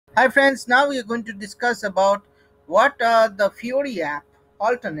Hi friends, now we are going to discuss about what are the Fiori app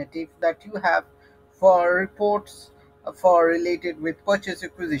alternative that you have for reports for related with purchase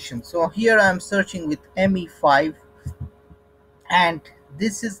acquisition. So here I am searching with ME5, and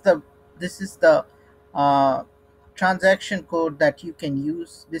this is the uh, transaction code that you can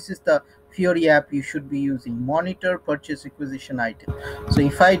use. This is the Fiori app you should be using. Monitor purchase acquisition item. So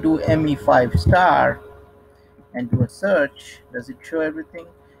if I do ME5 star and do a search, does it show everything?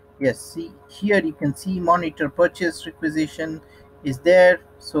 Yes, see here you can see monitor purchase requisition is there.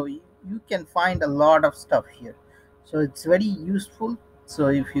 So you can find a lot of stuff here, so it's very useful. So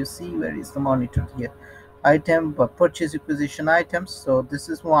if you see, where is the monitor here, item purchase requisition items. So this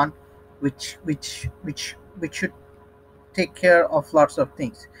is one which should take care of lots of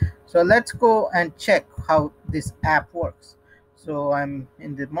things. So let's go and check how this app works. So I'm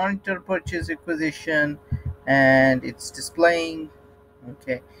in the monitor purchase acquisition and it's displaying.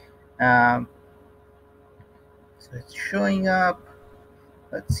 Okay. um, so it's showing up.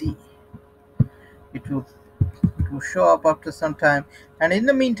 Let's see, it will show up after some time, and in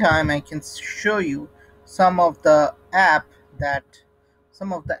the meantime I can show you some of the app that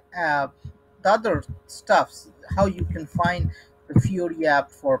some of the other stuffs, how you can find the Fiori app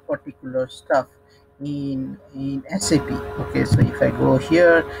for particular stuff in SAP. Okay, so if I go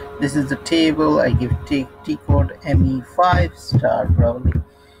here, this is the table. I give T code ME5 star probably.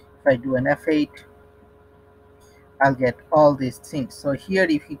 If I do an F8, I'll get all these things. So here,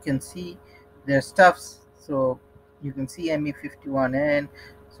 if you can see their stuffs, so you can see ME51N.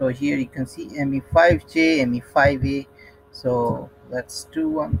 So here you can see ME5J, ME5A. So let's do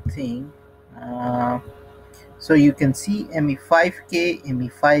one thing. So you can see ME5K,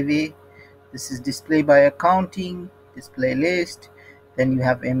 ME5A. This is display by accounting, display list. Then you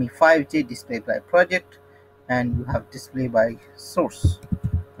have ME5J, display by project, and you have display by source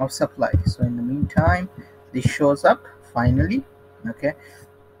of supply. So in the meantime, this shows up finally. Okay,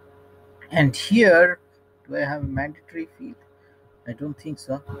 and here, do I have a mandatory field? I don't think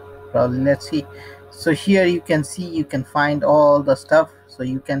so. Probably. Let's see. So here you can see, you can find all the stuff. So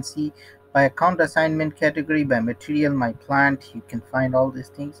you can see by account assignment category, by material, my plant, you can find all these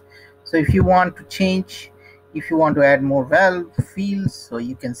things. So if you want to change, if you want to add more valve fields, so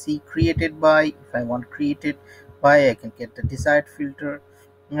you can see created by. If I want created by, I can get the desired filter,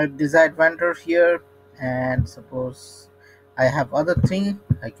 desired vendor here. And suppose I have other thing,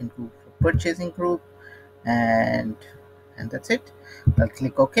 I can go for purchasing group, and that's it. I'll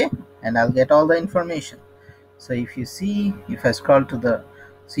click OK and I'll get all the information. So if you see, if I scroll to the,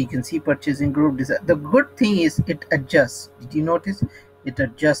 so you can see purchasing group design. The good thing is it adjusts. Did you notice it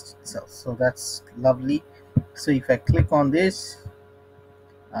adjusts itself? So that's lovely. So if I click on this,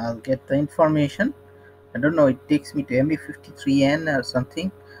 I'll get the information. I don't know, it takes me to ME53N or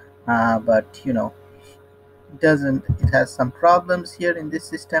something, but it has some problems here in this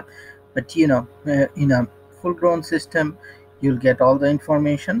system. But in a full grown system, you'll get all the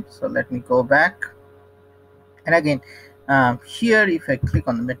information. So let me go back, and again, here if I click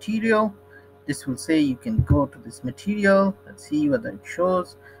on the material, this will say you can go to this material. Let's see whether it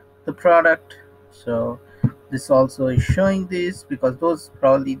shows the product. So this also is showing this, because those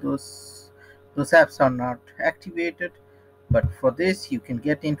apps are not activated. But for this, you can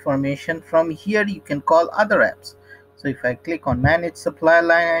get information from here. You can call other apps. So if I click on manage supplier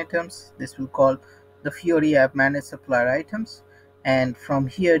line items, this will call the Fiori app manage supplier items, and from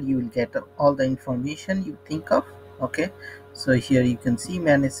here you will get all the information you think of. Okay, so here you can see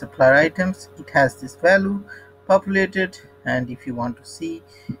manage supplier items. It has this value populated, and if you want to see,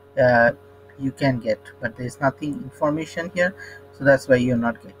 you can get, but there's nothing information here, so that's why you're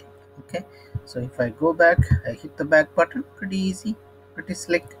not getting. Okay, so if I go back, I hit the back button. Pretty easy, pretty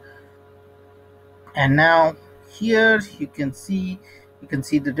slick. And now here you can see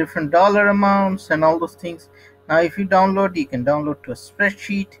the different dollar amounts and all those things. Now if you download, you can download to a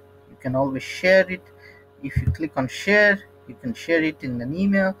spreadsheet. You can always share it. If you click on share, you can share it in an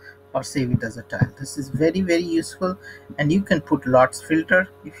email or save it as a tile. This is very, very useful, and you can put lots filter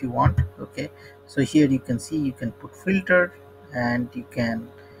if you want. Okay, so here you can see you can put filter, and you can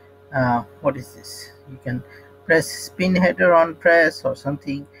what is this, you can press spin header on press or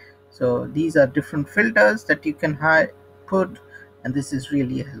something. So these are different filters that you can put, and this is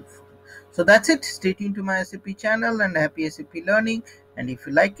really helpful. So that's it. Stay tuned to my SAP channel, and happy SAP learning. And if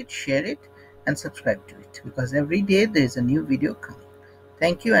you like it, share it and subscribe to it, because every day there is a new video coming.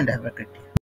 Thank you and have a great day.